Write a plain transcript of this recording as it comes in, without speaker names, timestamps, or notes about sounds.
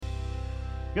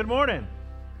Good morning.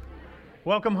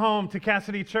 Welcome home to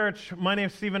Cassidy Church. My name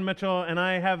is Stephen Mitchell, and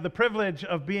I have the privilege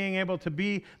of being able to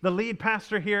be the lead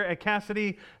pastor here at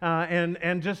Cassidy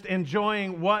and just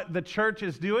enjoying what the church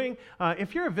is doing.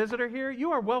 If you're a visitor here,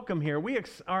 you are welcome here. We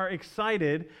are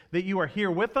excited that you are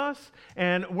here with us,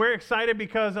 and we're excited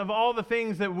because of all the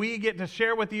things that we get to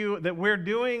share with you that we're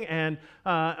doing and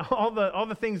all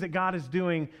the things that God is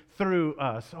doing through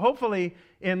us. Hopefully,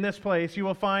 in this place, you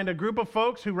will find a group of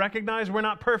folks who recognize we're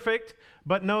not perfect,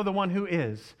 but know the one who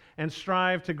is, and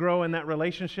strive to grow in that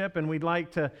relationship. And we'd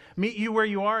like to meet you where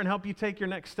you are and help you take your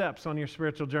next steps on your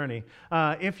spiritual journey.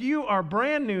 If you are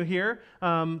brand new here,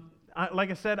 like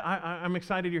I said, I'm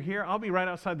excited you're here. I'll be right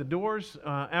outside the doors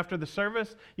after the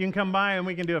service. You can come by and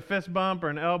we can do a fist bump or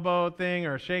an elbow thing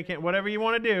or a shake hand, whatever you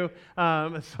want to do,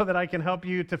 so that I can help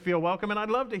you to feel welcome. And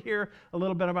I'd love to hear a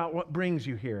little bit about what brings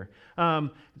you here.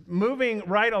 Moving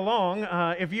right along,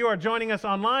 if you are joining us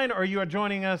online or you are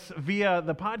joining us via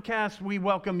the podcast, we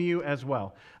welcome you as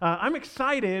well. I'm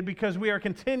excited because we are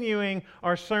continuing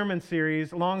our sermon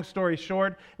series, Long Story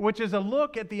Short, which is a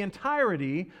look at the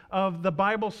entirety of the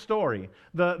Bible story,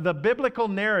 the biblical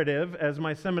narrative, as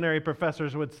my seminary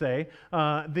professors would say,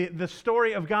 the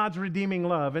story of God's redeeming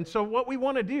love. And so what we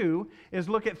want to do is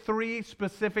look at three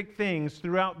specific things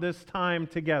throughout this time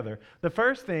together. The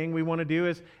first thing we want to do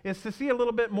is to see a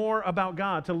little bit more about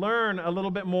God, to learn a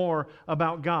little bit more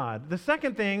about God. The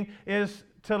second thing is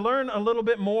to learn a little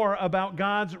bit more about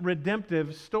God's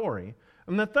redemptive story.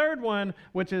 And the third one,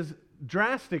 which is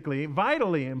drastically,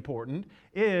 vitally important,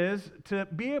 is to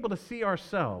be able to see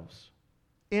ourselves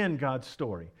in God's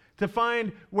story, to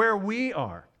find where we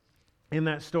are in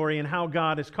that story and how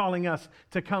God is calling us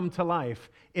to come to life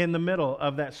in the middle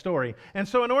of that story. And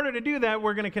so in order to do that,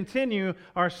 we're going to continue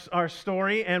our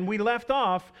story, and we left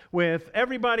off with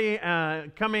everybody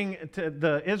coming to,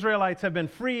 the Israelites have been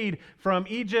freed from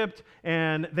Egypt,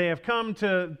 and they have come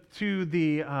to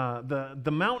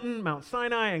the mountain, Mount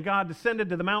Sinai, and God descended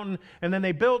to the mountain, and then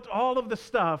they built all of the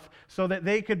stuff so that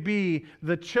they could be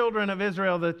the children of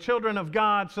Israel, the children of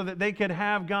God, so that they could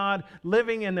have God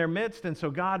living in their midst. And so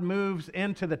God moves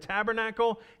into the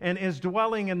tabernacle and is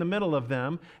dwelling in the middle of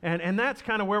them. And that's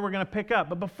kind of where we're going to pick up.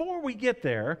 But before we get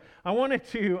there, I wanted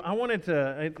to,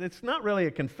 it's not really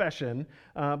a confession,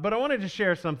 but I wanted to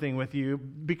share something with you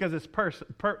because it's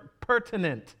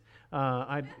pertinent.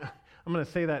 I'm going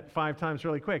to say that 5 times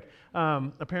really quick.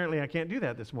 Apparently I can't do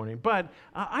that this morning. But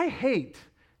I hate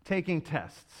taking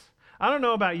tests. I don't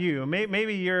know about you.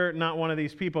 Maybe you're not one of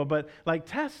these people, but like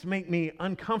tests make me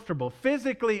uncomfortable,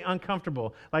 physically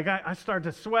uncomfortable. Like I start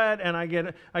to sweat and I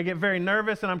get very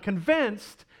nervous, and I'm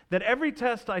convinced that every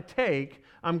test I take,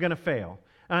 I'm going to fail.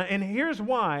 And here's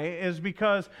why, is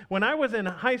because when I was in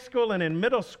high school and in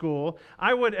middle school,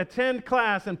 I would attend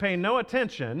class and pay no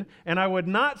attention, and I would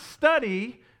not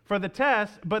study for the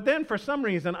test, but then for some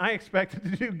reason I expected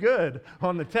to do good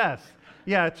on the test.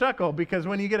 Yeah, chuckle, because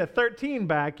when you get a 13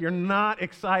 back, you're not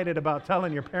excited about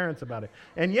telling your parents about it.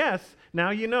 And yes,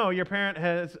 now you know your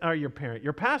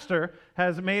pastor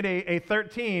has made a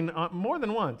 13 more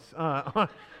than once.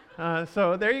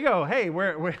 So there you go. Hey,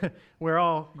 we're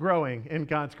all growing in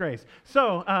God's grace.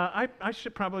 So I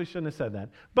probably shouldn't have said that,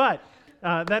 but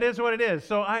that is what it is.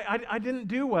 So I didn't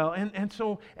do well, and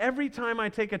so every time I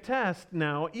take a test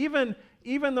now,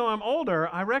 even though I'm older,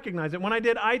 I recognize it. When I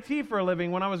did IT for a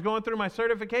living, when I was going through my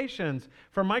certifications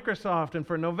for Microsoft and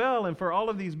for Novell and for all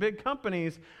of these big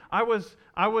companies, I was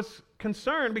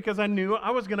concerned because I knew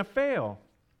I was going to fail.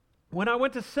 When I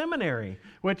went to seminary,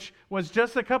 which was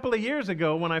just a couple of years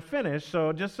ago when I finished,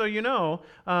 so just so you know,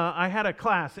 I had a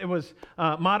class. It was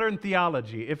modern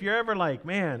theology. If you're ever like,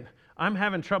 man, I'm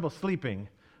having trouble sleeping,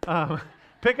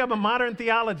 pick up a modern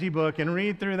theology book and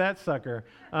read through that sucker.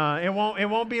 It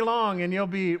won't be long, and you'll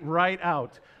be right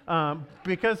out.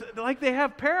 Because like they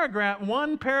have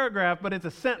one paragraph, but it's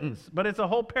a sentence, but it's a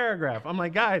whole paragraph. I'm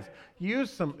like, guys, use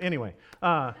some anyway.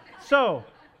 So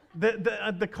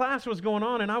the class was going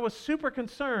on, and I was super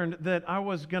concerned that I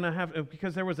was going to have,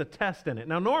 because there was a test in it.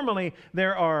 Now, normally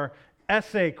there are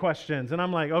essay questions, and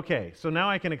I'm like, okay, so now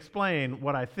I can explain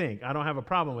what I think. I don't have a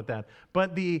problem with that.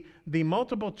 But the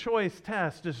multiple choice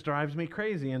test just drives me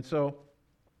crazy, and so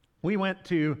we went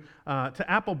to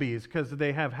Applebee's because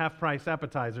they have half-price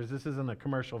appetizers. This isn't a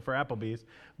commercial for Applebee's,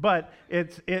 but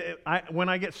when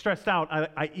I get stressed out,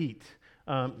 I eat.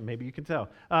 Maybe you can tell.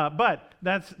 But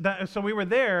so we were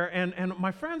there, and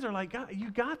my friends are like, you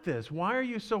got this. Why are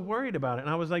you so worried about it? And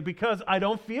I was like, because I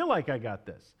don't feel like I got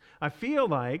this. I feel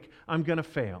like I'm going to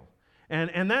fail.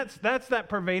 And that's that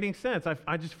pervading sense.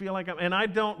 I just feel like and I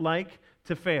don't like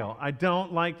to fail. I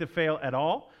don't like to fail at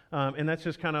all. and that's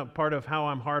just kind of part of how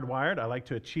I'm hardwired. I like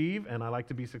to achieve, and I like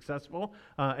to be successful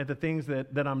at the things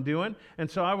that I'm doing. And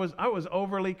so I was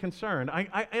overly concerned.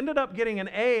 I ended up getting an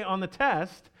A on the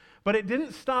test, but it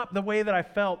didn't stop the way that I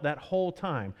felt that whole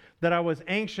time, that I was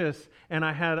anxious and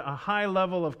I had a high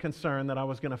level of concern that I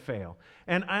was going to fail.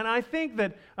 And I think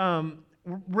that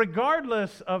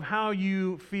regardless of how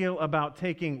you feel about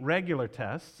taking regular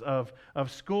tests, of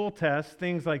school tests,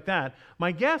 things like that,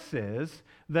 my guess is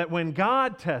that when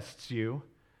God tests you,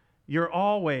 you're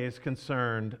always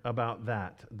concerned about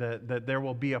that there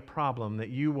will be a problem, that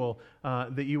you will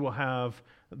have,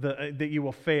 that you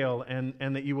will fail,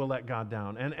 and that you will let God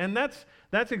down. And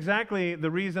that's exactly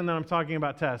the reason that I'm talking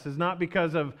about tests. Is not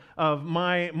because of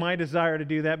my desire to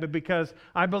do that, but because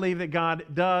I believe that God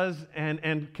does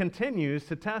and continues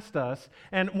to test us.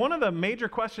 And one of the major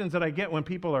questions that I get when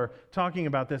people are talking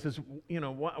about this is,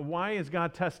 why is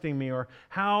God testing me? Or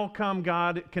how come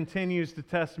God continues to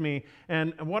test me?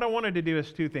 And what I wanted to do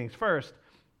is two things. First,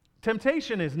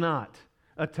 temptation is not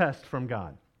a test from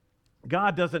God.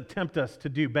 God doesn't tempt us to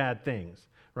do bad things,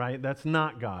 right? That's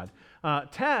not God.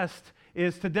 Test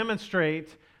is to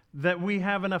demonstrate that we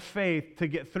have enough faith to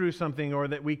get through something, or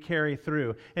that we carry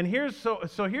through. And here's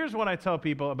what I tell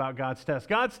people about God's tests.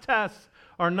 God's tests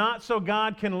are not so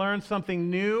God can learn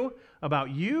something new about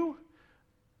you,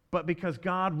 but because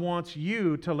God wants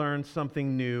you to learn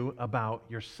something new about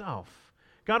yourself.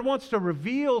 God wants to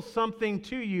reveal something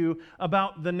to you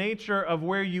about the nature of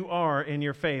where you are in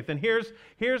your faith. And here's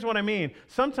what I mean.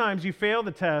 Sometimes you fail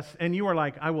the test and you are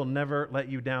like, I will never let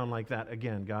you down like that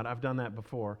again, God. I've done that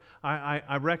before.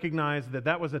 I recognize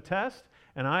that was a test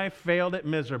and I failed it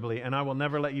miserably, and I will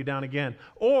never let you down again.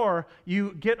 Or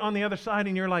you get on the other side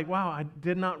and you're like, wow, I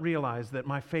did not realize that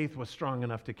my faith was strong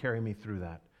enough to carry me through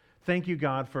that. Thank you,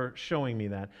 God, for showing me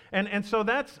that. And so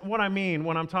that's what I mean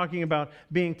when I'm talking about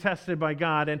being tested by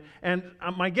God. And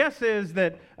my guess is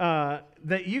that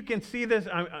you can see this,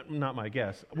 not my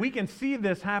guess, we can see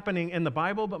this happening in the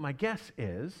Bible, but my guess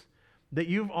is that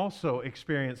you've also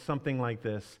experienced something like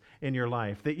this in your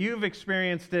life, that you've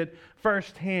experienced it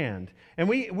firsthand. And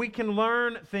we can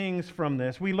learn things from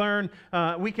this. We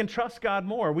can trust God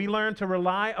more. We learn to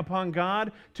rely upon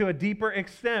God to a deeper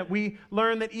extent. We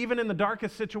learn that even in the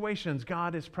darkest situations,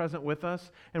 God is present with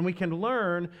us, and we can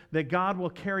learn that God will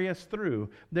carry us through.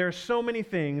 There are so many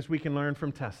things we can learn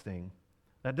from testing.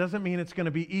 That doesn't mean it's going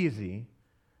to be easy,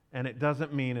 and it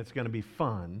doesn't mean it's going to be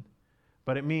fun,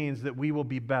 but it means that we will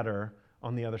be better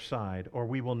on the other side, or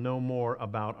we will know more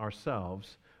about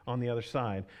ourselves on the other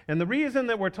side. And the reason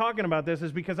that we're talking about this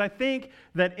is because I think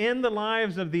that in the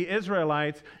lives of the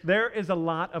Israelites, there is a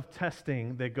lot of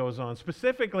testing that goes on,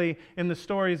 specifically in the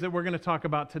stories that we're going to talk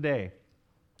about today.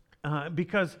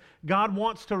 Because God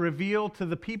wants to reveal to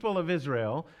the people of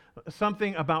Israel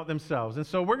something about themselves. And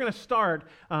so we're going to start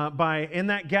by, in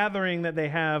that gathering that they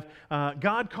have,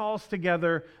 God calls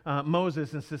together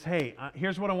Moses and says, hey,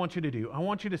 here's what I want you to do. I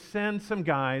want you to send some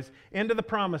guys into the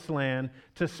promised land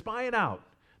to spy it out.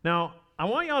 Now, I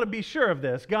want y'all to be sure of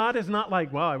this. God is not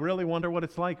like, well, I really wonder what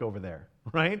it's like over there,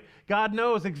 right? God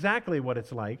knows exactly what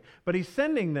it's like, but he's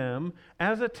sending them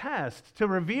as a test to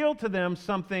reveal to them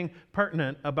something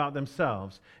pertinent about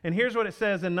themselves. And here's what it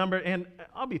says in Numbers, and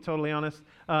I'll be totally honest,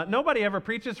 nobody ever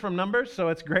preaches from Numbers, so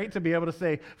it's great to be able to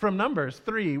say from Numbers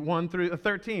 13, 1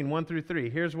 through 3.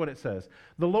 Here's what it says.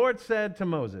 The Lord said to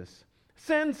Moses,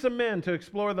 send some men to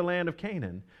explore the land of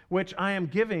Canaan, which I am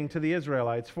giving to the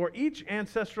Israelites. For each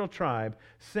ancestral tribe,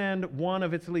 send one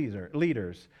of its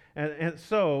leaders. And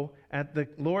so, at the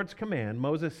Lord's command,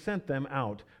 Moses sent them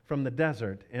out from the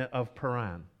desert of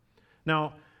Paran.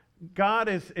 Now, God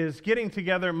is getting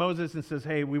together Moses and says,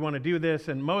 hey, we want to do this.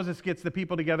 And Moses gets the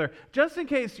people together. Just in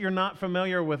case you're not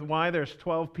familiar with why there's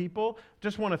 12 people,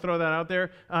 just want to throw that out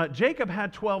there. Jacob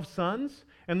had 12 sons.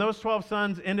 And those 12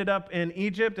 sons ended up in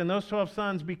Egypt, and those 12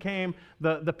 sons became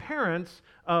the parents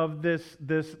of this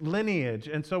lineage.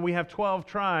 And so we have 12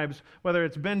 tribes, whether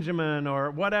it's Benjamin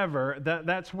or whatever,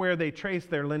 that's where they trace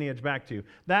their lineage back to.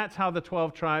 That's how the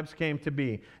 12 tribes came to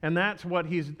be. And that's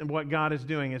what God is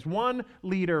doing, is one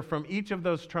leader from each of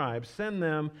those tribes, send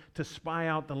them to spy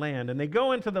out the land. And they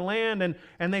go into the land,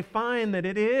 and they find that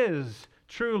it is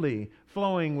truly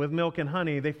flowing with milk and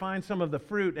honey. They find some of the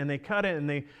fruit and they cut it,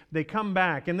 and they come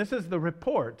back. And this is the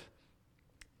report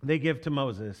they give to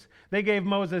Moses. They gave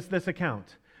Moses this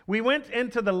account. We went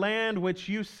into the land which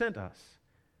you sent us,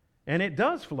 and it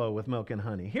does flow with milk and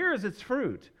honey. Here is its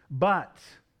fruit. But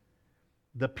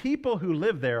the people who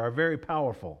live there are very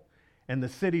powerful, and the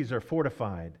cities are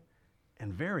fortified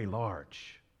and very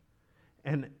large.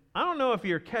 And I don't know if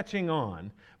you're catching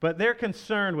on, but they're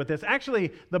concerned with this.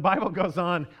 Actually, the Bible goes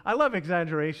on. I love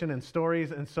exaggeration and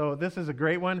stories, and so this is a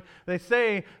great one. They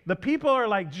say, the people are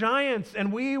like giants,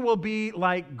 and we will be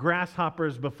like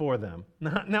grasshoppers before them.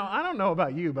 Now, I don't know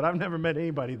about you, but I've never met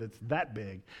anybody that's that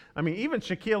big. I mean, even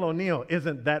Shaquille O'Neal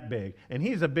isn't that big, and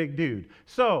he's a big dude.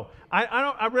 So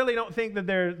I really don't think that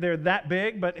they're that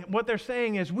big, but what they're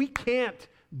saying is we can't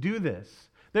do this.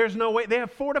 There's no way. They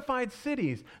have fortified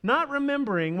cities, not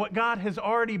remembering what God has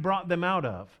already brought them out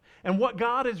of. And what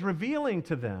God is revealing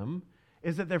to them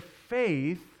is that their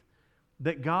faith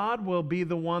that God will be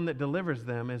the one that delivers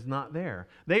them is not there.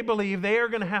 They believe they are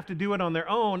going to have to do it on their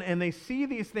own, and they see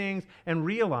these things and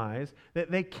realize that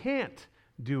they can't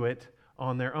do it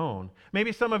on their own.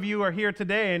 Maybe some of you are here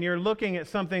today and you're looking at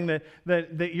something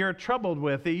that you're troubled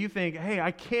with, that you think, hey, I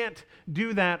can't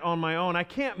do that on my own. I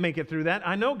can't make it through that.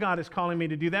 I know God is calling me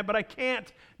to do that, but I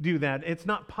can't do that. It's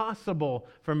not possible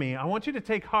for me. I want you to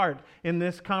take heart in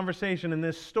this conversation, in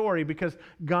this story, because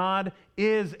God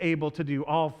is able to do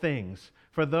all things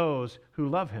for those who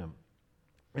love him.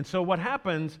 And so what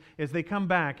happens is they come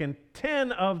back and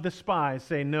 10 of the spies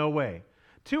say, no way.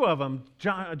 2 of them,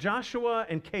 Joshua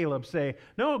and Caleb, say,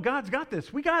 no, God's got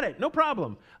this. We got it. No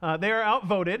problem. They are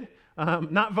outvoted.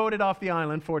 Not voted off the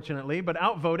island, fortunately, but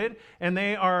outvoted. And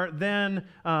they are then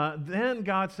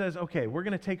God says, okay, we're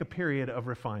going to take a period of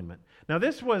refinement. Now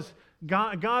this was,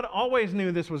 God always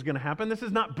knew this was going to happen. This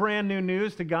is not brand new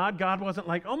news to God. God wasn't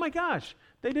like, oh my gosh,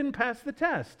 they didn't pass the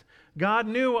test. God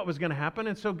knew what was going to happen,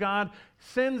 and so God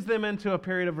sends them into a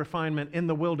period of refinement in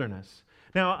the wilderness.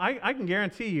 Now, I can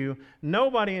guarantee you,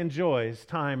 nobody enjoys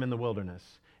time in the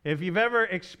wilderness. If you've ever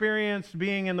experienced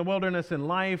being in the wilderness in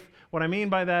life, what I mean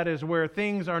by that is where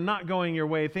things are not going your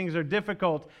way, things are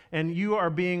difficult, and you are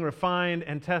being refined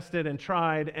and tested and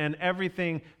tried, and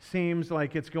everything seems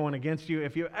like it's going against you.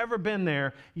 If you've ever been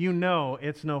there, you know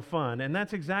it's no fun. And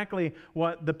that's exactly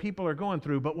what the people are going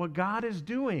through. But what God is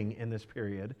doing in this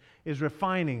period is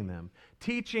refining them,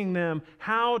 teaching them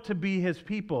how to be his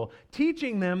people,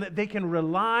 teaching them that they can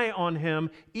rely on him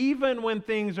even when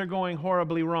things are going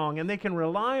horribly wrong, and they can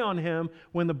rely on him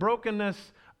when the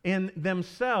brokenness in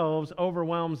themselves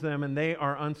overwhelms them and they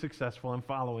are unsuccessful in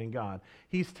following God.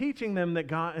 He's teaching them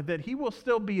that he will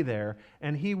still be there,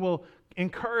 and he will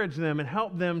encourage them and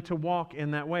help them to walk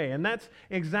in that way. And that's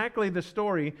exactly the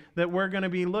story that we're going to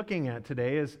be looking at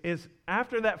today is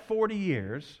after that 40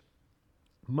 years,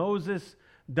 Moses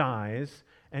dies,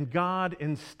 and God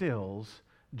instills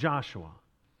Joshua.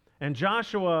 And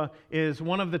Joshua is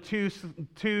one of the two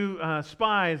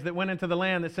spies that went into the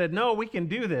land that said, no, we can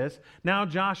do this. Now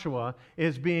Joshua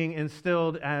is being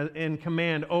instilled in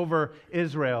command over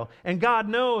Israel. And God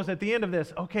knows at the end of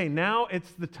this, okay, now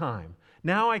it's the time.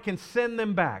 Now I can send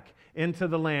them back into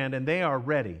the land, and they are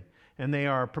ready, and they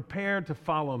are prepared to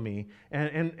follow me.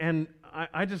 And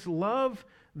I just love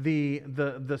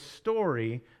the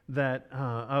story that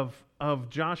of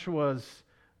Joshua's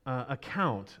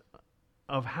account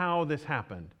of how this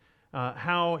happened,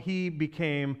 how he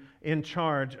became in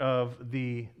charge of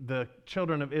the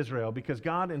children of Israel, because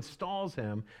God installs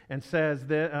him and says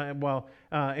that,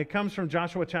 it comes from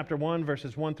Joshua chapter 1,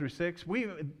 verses 1 through 6.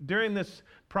 During this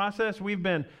process, we've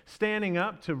been standing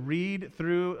up to read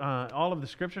through all of the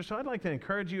scriptures, so I'd like to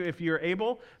encourage you, if you're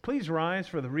able, please rise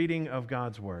for the reading of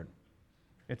God's word.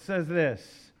 It says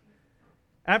this: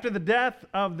 after the death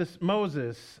of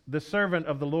Moses, the servant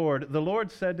of the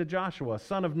Lord said to Joshua,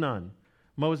 son of Nun,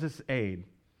 Moses' aide,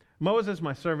 Moses,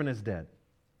 my servant, is dead.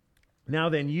 Now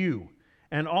then, you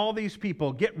and all these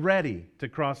people get ready to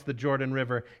cross the Jordan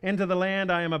River into the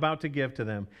land I am about to give to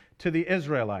them, to the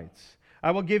Israelites.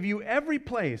 I will give you every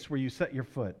place where you set your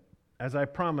foot, as I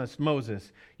promised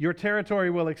Moses. Your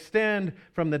territory will extend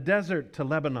from the desert to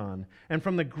Lebanon, and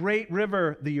from the great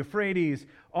river, the Euphrates,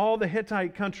 all the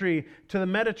Hittite country, to the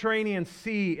Mediterranean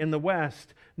Sea in the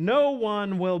west. No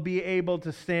one will be able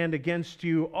to stand against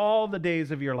you all the days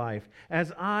of your life.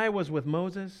 As I was with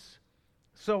Moses,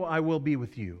 so I will be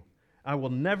with you. I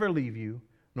will never leave you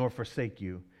nor forsake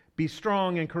you. Be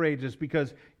strong and courageous,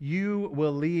 because you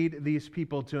will lead these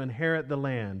people to inherit the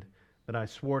land that I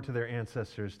swore to their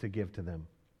ancestors to give to them.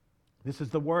 This is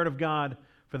the word of God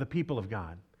for the people of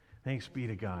God. Thanks be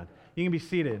to God. You can be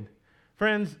seated.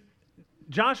 Friends,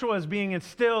 Joshua is being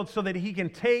instilled so that he can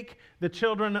take the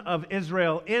children of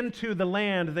Israel into the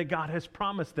land that God has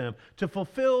promised them, to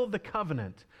fulfill the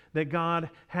covenant that God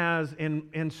has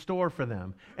in store for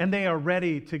them. And they are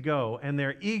ready to go, and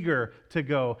they're eager to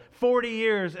go. 40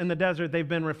 years in the desert, they've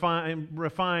been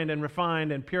refined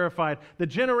and purified. The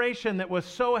generation that was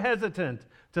so hesitant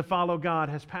to follow God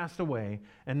has passed away,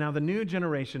 and now the new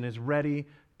generation is ready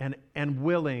and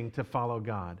willing to follow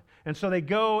God. And so they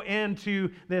go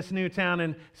into this new town,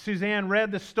 and Suzanne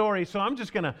read the story, so I'm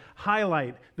just going to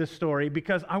highlight the story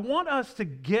because I want us to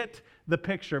get the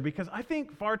picture, because I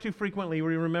think far too frequently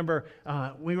we remember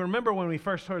when we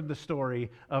first heard the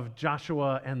story of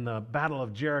Joshua and the Battle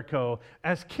of Jericho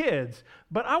as kids,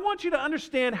 but I want you to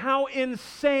understand how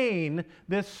insane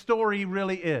this story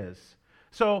really is.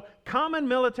 So common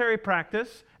military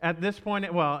practice at this point,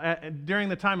 during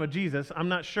the time of Jesus, I'm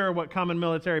not sure what common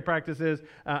military practice is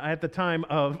at the time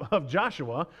of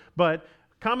Joshua, but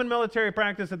common military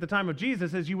practice at the time of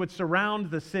Jesus is you would surround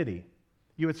the city.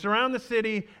 You would surround the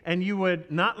city, and you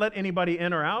would not let anybody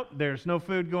in or out. There's no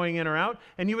food going in or out,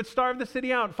 and you would starve the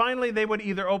city out. Finally, they would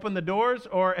either open the doors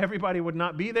or everybody would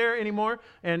not be there anymore,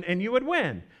 and you would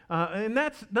win. And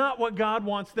that's not what God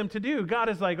wants them to do. God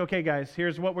is like, okay, guys,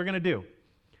 here's what we're going to do.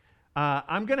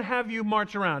 I'm going to have you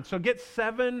march around. So get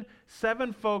seven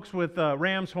folks with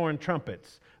ram's horn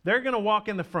trumpets. They're going to walk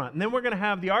in the front, and then we're going to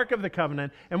have the Ark of the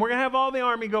Covenant, and we're going to have all the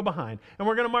army go behind, and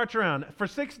we're going to march around. For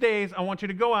 6 days, I want you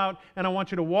to go out, and I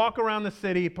want you to walk around the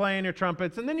city playing your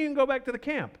trumpets, and then you can go back to the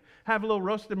camp. Have a little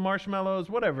roasted marshmallows,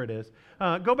 whatever it is.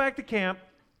 Go back to camp.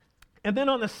 And then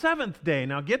on the 7th day,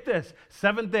 now get this,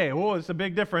 7th day, it's a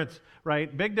big difference,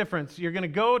 right? Big difference. You're going to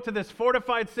go to this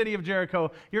fortified city of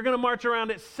Jericho. You're going to march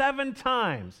around it 7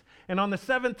 times. And on the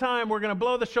 7th time, we're going to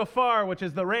blow the shofar, which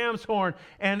is the ram's horn,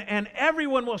 and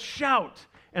everyone will shout,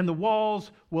 and the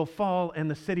walls will fall, and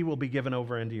the city will be given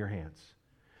over into your hands.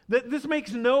 This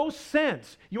makes no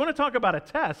sense. You want to talk about a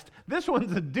test? This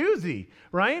one's a doozy,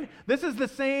 right? This is the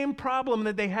same problem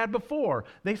that they had before.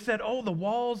 They said, the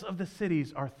walls of the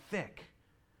cities are thick.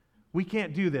 We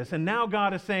can't do this. And now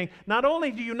God is saying, not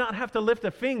only do you not have to lift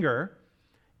a finger,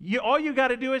 all you got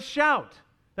to do is shout.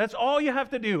 That's all you have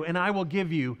to do, and I will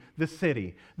give you the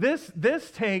city. This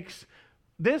takes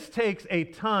a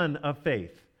ton of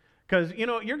faith. Because,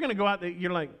 you're going to go out there,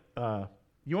 you're like,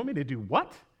 you want me to do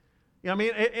what?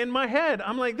 In my head,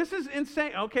 I'm like, this is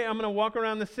insane. Okay, I'm going to walk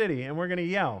around the city, and we're going to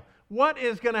yell. What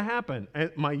is going to happen?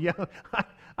 My yell.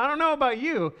 I don't know about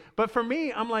you, but for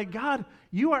me, I'm like, God,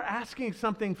 you are asking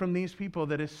something from these people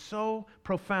that is so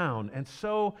profound and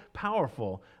so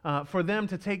powerful for them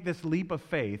to take this leap of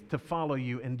faith to follow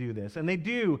you and do this. And they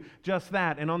do just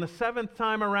that. And on the 7th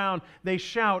time around, they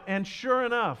shout, and sure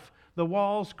enough, the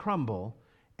walls crumble,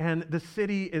 and the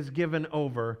city is given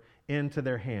over into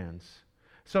their hands.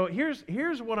 So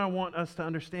here's what I want us to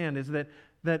understand is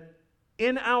that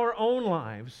in our own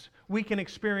lives, we can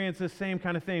experience this same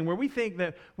kind of thing where we think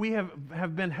that we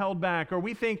have been held back or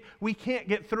we think we can't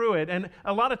get through it. And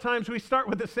a lot of times we start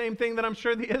with the same thing that I'm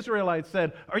sure the Israelites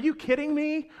said. Are you kidding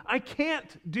me? I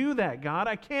can't do that, God.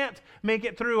 I can't make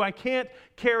it through. I can't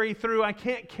carry through. I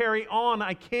can't carry on.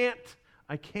 I can't.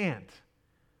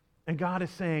 And God is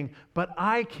saying, but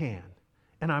I can.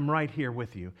 And I'm right here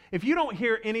with you. If you don't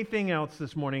hear anything else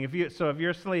this morning, if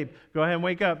you're asleep, go ahead and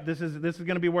wake up. This is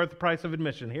going to be worth the price of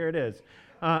admission. Here it is.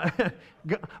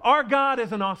 Our God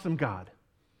is an awesome God.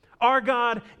 Our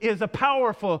God is a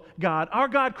powerful God. Our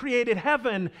God created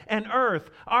heaven and earth.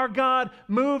 Our God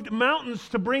moved mountains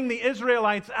to bring the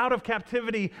Israelites out of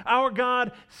captivity. Our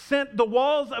God sent the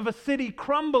walls of a city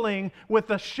crumbling with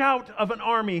the shout of an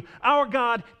army. Our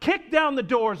God kicked down the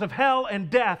doors of hell and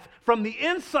death from the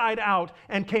inside out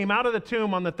and came out of the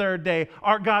tomb on the 3rd day.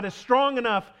 Our God is strong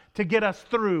enough to get us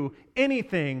through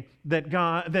anything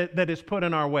that is put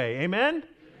in our way. Amen?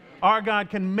 Our God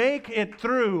can make it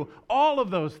through all of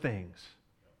those things.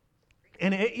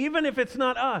 And even if it's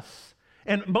not us,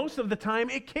 and most of the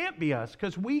time it can't be us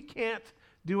because we can't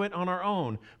do it on our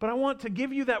own. But I want to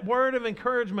give you that word of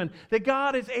encouragement that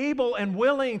God is able and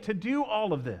willing to do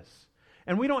all of this.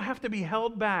 And we don't have to be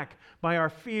held back by our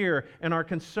fear and our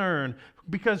concern,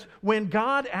 because when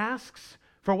God asks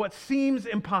for what seems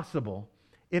impossible,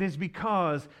 it is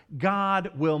because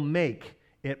God will make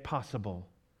it possible.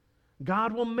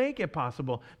 God will make it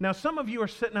possible. Now, some of you are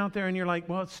sitting out there and you're like,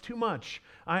 well, it's too much.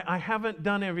 I haven't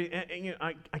done everything.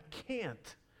 I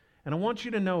can't. And I want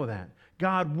you to know that.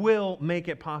 God will make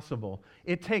it possible.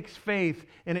 It takes faith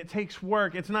and it takes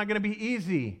work. It's not going to be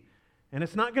easy and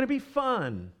it's not going to be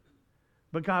fun,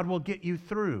 but God will get you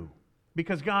through.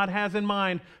 Because God has in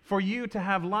mind for you to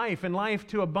have life and life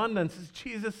to abundance.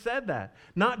 Jesus said that.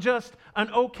 Not just an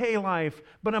okay life,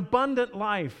 but abundant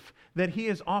life that He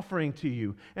is offering to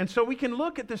you. And so we can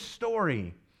look at this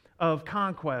story of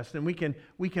conquest and we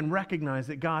can recognize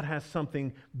that God has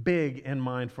something big in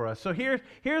mind for us. So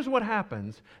here's what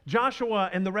happens.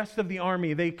 Joshua and the rest of the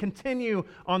army, they continue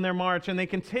on their march and they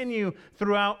continue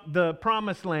throughout the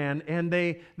promised land, and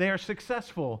they are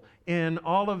successful in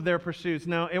all of their pursuits.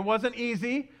 Now, it wasn't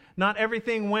easy. Not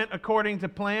everything went according to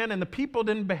plan, and the people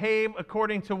didn't behave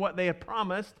according to what they had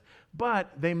promised,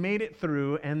 but they made it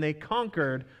through and they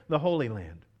conquered the Holy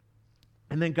Land.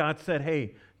 And then God said,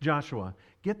 hey, Joshua,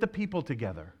 get the people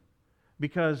together,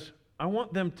 because I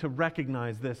want them to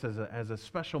recognize this as a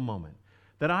special moment,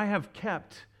 that I have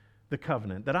kept the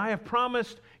covenant, that I have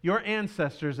promised your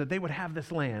ancestors that they would have this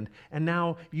land, and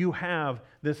now you have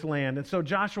this land. And so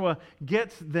Joshua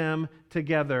gets them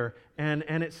together, and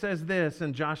it says this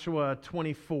in Joshua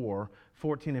 24:14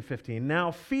 and 15.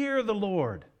 Now fear the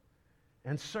Lord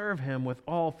and serve him with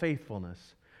all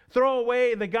faithfulness. Throw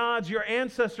away the gods your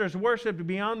ancestors worshipped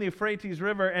beyond the Euphrates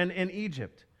River and in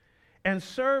Egypt, and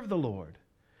serve the Lord.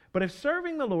 But if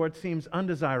serving the Lord seems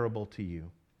undesirable to you,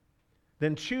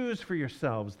 then choose for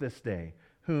yourselves this day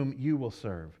whom you will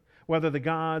serve, whether the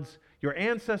gods your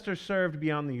ancestors served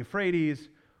beyond the Euphrates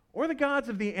or the gods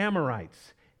of the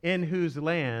Amorites in whose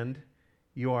land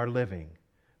you are living.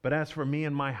 But as for me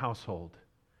and my household,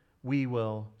 we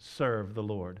will serve the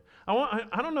Lord.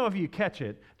 I don't know if you catch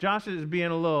it. Josh is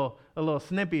being a little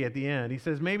snippy at the end. He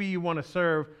says, maybe you want to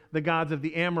serve the gods of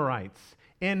the Amorites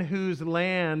in whose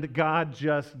land God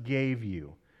just gave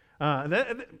you.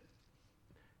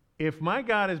 If my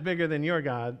God is bigger than your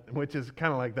God, which is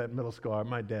kind of like that middle school,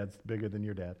 my dad's bigger than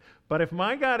your dad. But if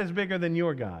my God is bigger than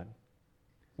your God,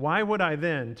 why would I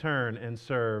then turn and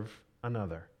serve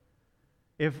another?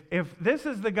 If this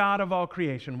is the God of all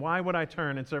creation, why would I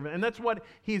turn and serve? And that's what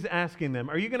he's asking them.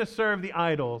 Are you going to serve the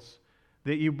idols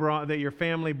that you brought, that your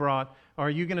family brought? Or are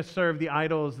you going to serve the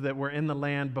idols that were in the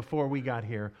land before we got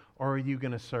here? Or are you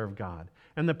going to serve God?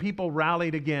 And the people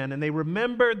rallied again, and they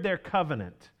remembered their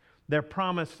covenant, their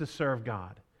promise to serve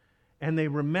God. And they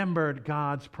remembered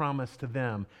God's promise to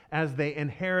them as they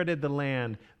inherited the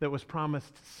land that was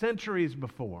promised centuries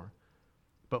before,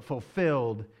 but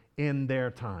fulfilled in their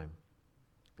time.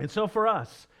 And so for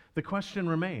us, the question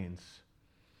remains,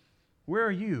 where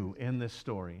are you in this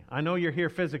story? I know you're here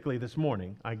physically this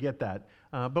morning. I get that.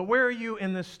 But where are you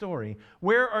in this story?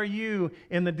 Where are you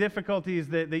in the difficulties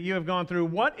that you have gone through?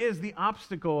 What is the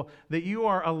obstacle that you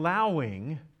are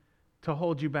allowing to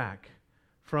hold you back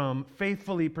from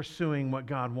faithfully pursuing what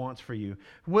God wants for you?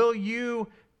 Will you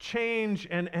change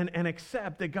and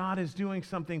accept that God is doing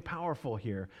something powerful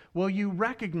here? Will you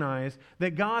recognize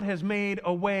that God has made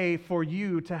a way for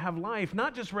you to have life,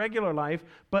 not just regular life,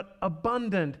 but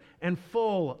abundant and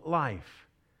full life,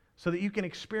 so that you can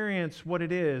experience what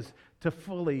it is to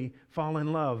fully fall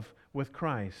in love with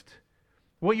Christ?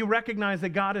 Will you recognize that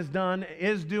God has done,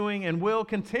 is doing, and will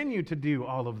continue to do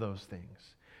all of those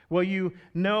things? Will you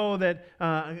know that,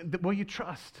 will you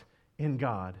trust in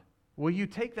God? Will you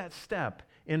take that step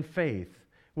in faith?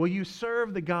 Will you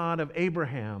serve the God of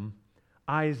Abraham,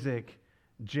 Isaac,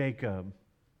 Jacob,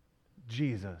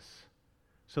 Jesus,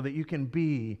 so that you can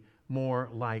be more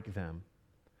like them?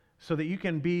 So that you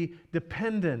can be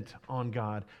dependent on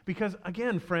God. Because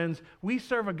again, friends, we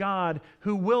serve a God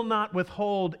who will not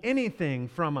withhold anything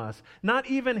from us, not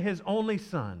even his only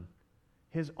Son,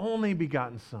 his only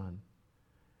begotten Son.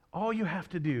 All you have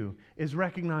to do is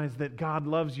recognize that God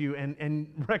loves you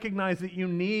and recognize that you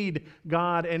need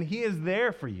God, and he is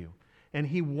there for you. And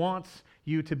he wants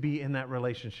you to be in that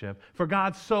relationship. For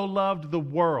God so loved the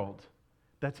world,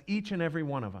 that's each and every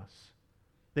one of us,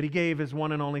 that he gave his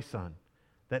one and only Son,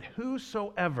 that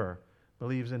whosoever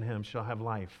believes in him shall have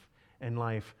life, and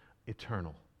life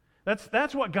eternal.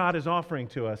 That's what God is offering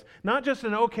to us. Not just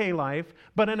an okay life,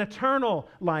 but an eternal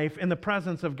life in the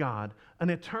presence of God. An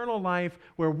eternal life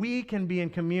where we can be in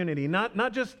community.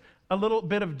 Not just a little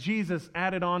bit of Jesus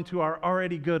added on to our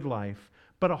already good life,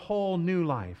 but a whole new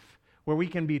life where we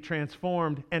can be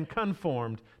transformed and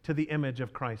conformed to the image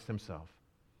of Christ himself.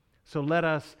 So let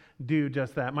us do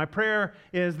just that. My prayer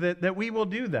is that we will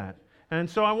do that. And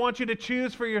so I want you to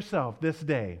choose for yourself this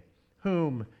day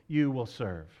whom you will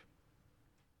serve.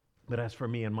 But as for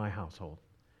me and my household,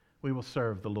 we will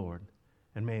serve the Lord,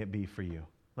 and may it be for you.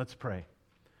 Let's pray.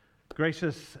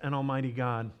 Gracious and almighty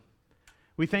God,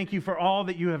 we thank you for all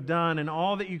that you have done and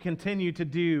all that you continue to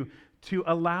do to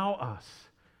allow us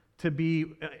to be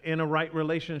in a right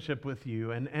relationship with you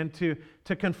and to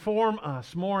conform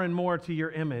us more and more to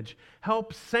your image.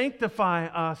 Help sanctify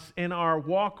us in our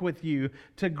walk with you,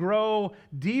 to grow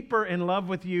deeper in love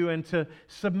with you and to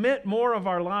submit more of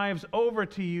our lives over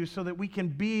to you so that we can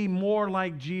be more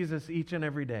like Jesus each and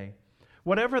every day.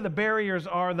 Whatever the barriers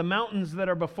are, the mountains that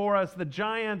are before us, the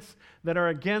giants that are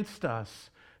against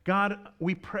us, God,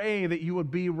 we pray that you would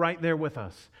be right there with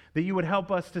us, that you would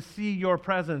help us to see your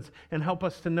presence and help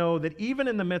us to know that even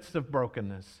in the midst of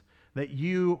brokenness, that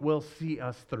you will see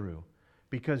us through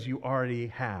because you already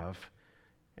have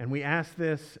And we ask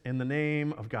this in the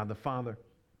name of God the Father,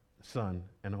 Son,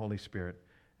 and Holy Spirit.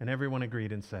 And everyone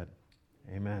agreed and said,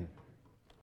 Amen.